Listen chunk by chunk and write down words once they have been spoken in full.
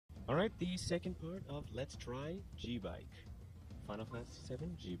Alright, the second part of Let's Try G-Bike. Final Fantasy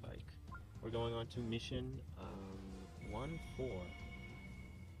VII G-Bike. We're going on to mission 1-4.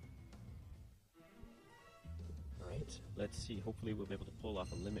 Alright, let's see. Hopefully we'll be able to pull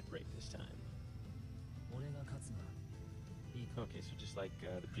off a limit break this time. Okay, so just like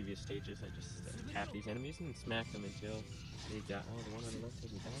the previous stages, I just tap these enemies and smack them until they die. Oh, the one on the left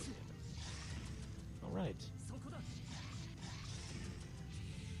hasn't died yet. Alright.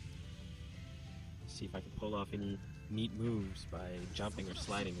 See if I can pull off any neat moves by jumping or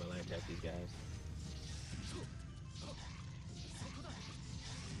sliding while I attack these guys.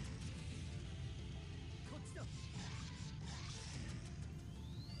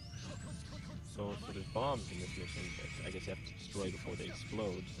 So there's bombs in this mission that I guess you have to destroy before they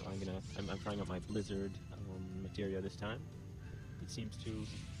explode. So I'm trying out my blizzard materia this time. It seems to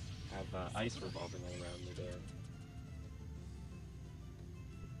have ice revolving all around me there.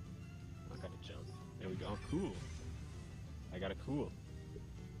 I gotta jump. There we go. Oh, cool. I got a cool.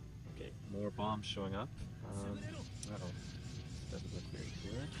 Okay, more bombs showing up. Uh-oh. This doesn't look very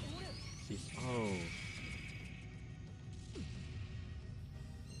good. See, oh.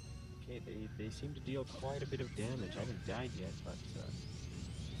 Okay, they seem to deal quite a bit of damage. I haven't died yet, but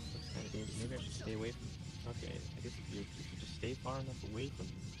looks kind of dangerous. Maybe I should stay away from. Okay, I guess if you just stay far enough away from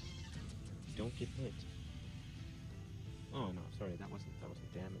them, you don't get hit. Oh no, sorry, that wasn't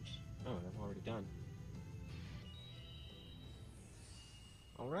damage. Oh, I'm already done.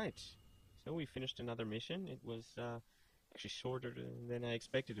 Alright, so we finished another mission. It was actually shorter than I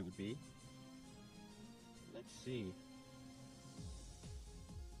expected it would be. Let's see.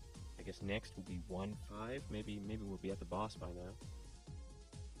 I guess next will be 1-5. Maybe we'll be at the boss by now.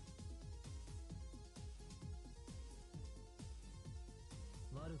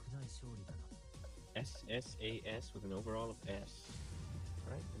 SSAS with an overall of S.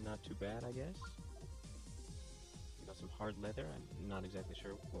 Alright, not too bad, I guess. We got some hard leather. I'm not exactly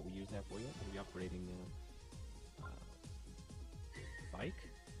sure what we use that for yet. We'll be upgrading bike.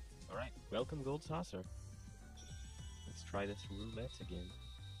 Alright, welcome Gold Saucer. Let's try this roulette again.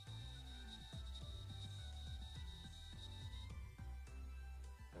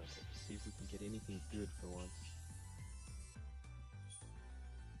 Okay, let's see if we can get anything good for once.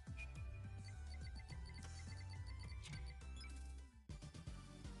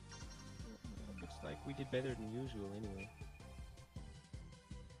 Looks like we did better than usual anyway.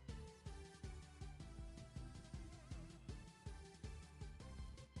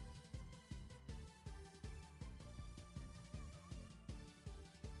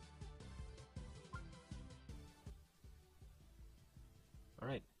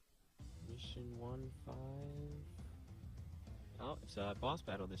 Alright, mission 1-5. Oh, it's a boss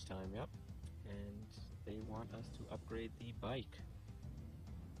battle this time, yep. And they want us to upgrade the bike.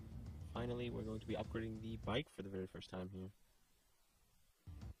 Finally, we're going to be upgrading the bike for the very first time here.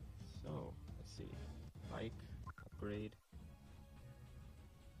 So, let's see. Bike, upgrade.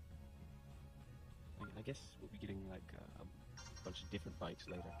 I guess we'll be getting like a bunch of different bikes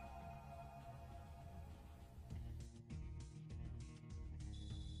later.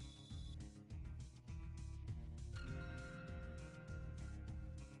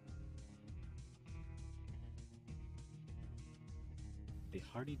 The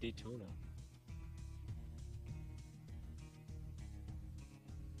Hardy Daytona.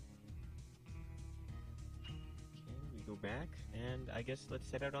 Okay, we go back, and I guess let's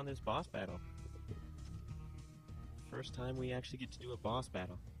set out on this boss battle. First time we actually get to do a boss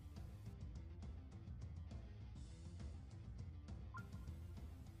battle.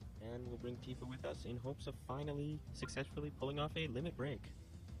 And we'll bring Tifa with us in hopes of finally successfully pulling off a limit break.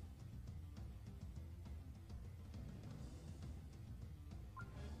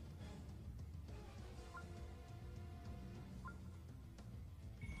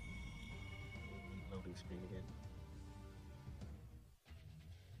 Loading screen again.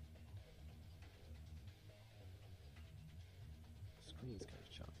 The screen's kind of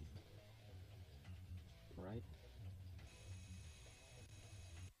choppy. Right?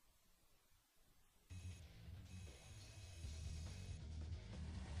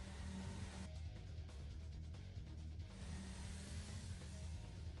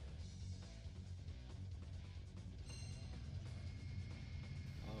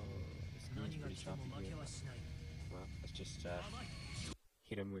 Pretty choppy here. Well, let's just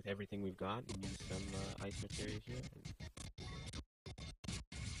hit him with everything we've got and use some ice materia here.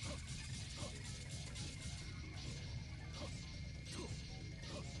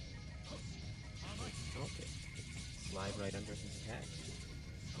 Okay. Slide right under his attack.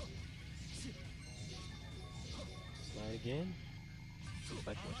 Slide again. Feels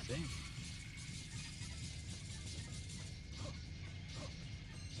like we're safe.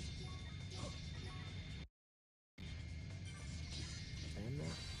 And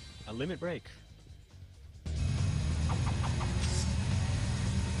a limit break.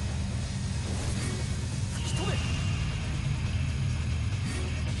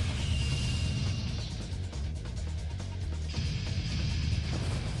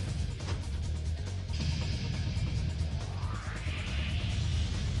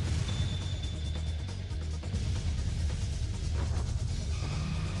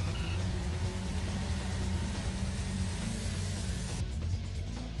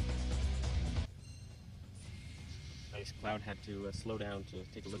 Cloud had to slow down to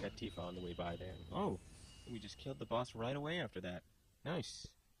take a look at Tifa on the way by there. Oh, we just killed the boss right away after that. Nice.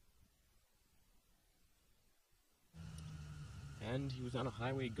 And he was on a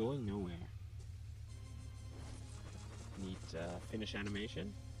highway going nowhere. Neat finish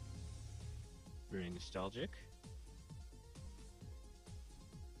animation. Very nostalgic.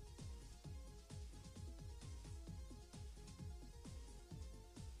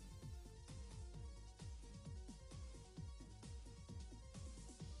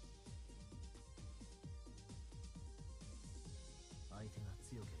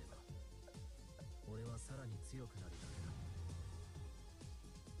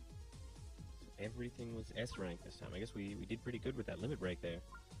 Everything was S rank this time. I guess we did pretty good with that limit break there.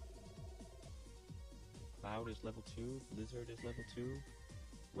 Cloud is level 2, Blizzard is level 2.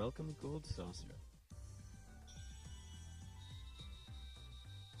 Welcome Gold Saucer.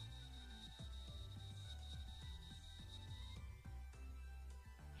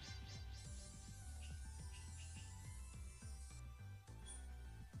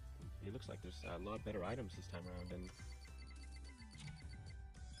 It looks like there's a lot better items this time around, and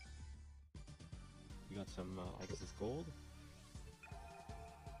we got some, I guess it's gold.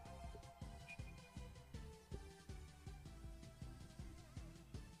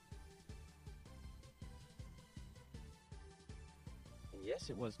 And yes,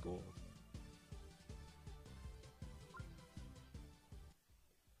 it was gold.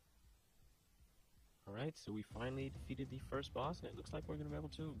 Alright, so we finally defeated the first boss, and it looks like we're going to be able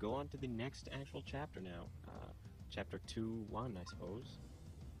to go on to the next actual chapter now. Chapter 2-1, I suppose.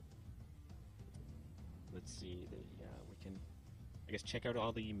 Let's see, we can, I guess, check out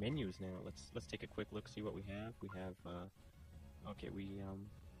all the menus now. Let's take a quick look, see what we have. We have, okay, we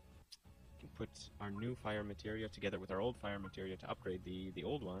can put our new fire materia together with our old fire materia to upgrade the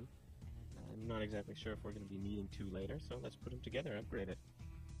old one. I'm not exactly sure if we're going to be needing two later, so let's put them together and upgrade it.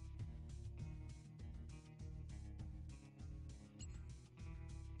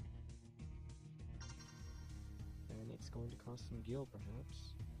 And it's going to cost some gil,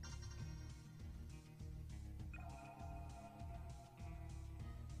 perhaps.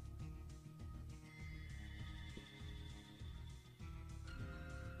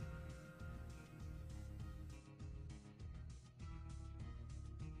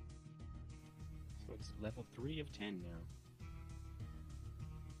 So it's level 3 of 10 now.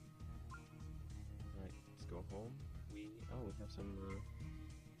 Alright, let's go home. We have some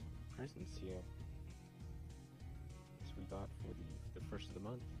presents here. We got for the first of the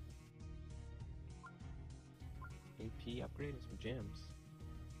month. AP upgrade and some gems.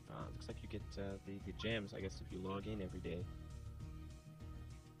 Looks like you get the gems, I guess, if you log in every day.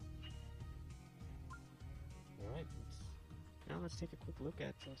 Alright, let's take a quick look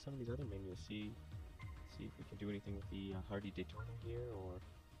at some of these other menus, see if we can do anything with the Hardy Daytona here, or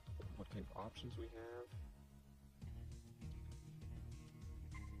what kind of options we have.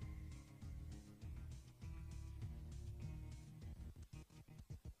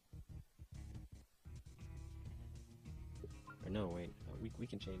 No, wait, we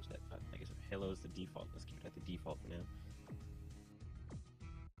can change that, but I guess if hello is the default, let's keep it at the default for now.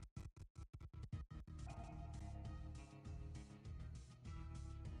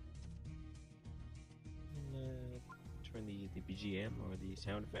 And, turn the BGM or the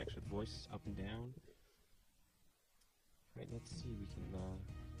sound effects with voice up and down. Right, let's see, we can,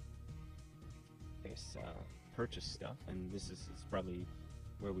 I guess, purchase stuff, and this is probably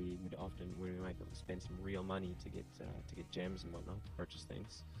where we might be able to spend some real money to get gems and whatnot, to purchase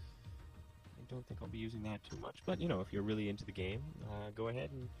things. I don't think I'll be using that too much, but, you know, if you're really into the game, go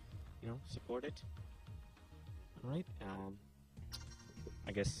ahead and, you know, support it. Alright,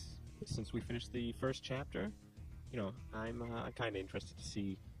 I guess since we finished the first chapter, you know, I'm kind of interested to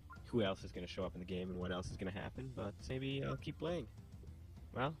see who else is going to show up in the game and what else is going to happen, but maybe I'll keep playing.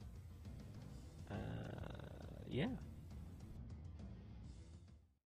 Well, yeah.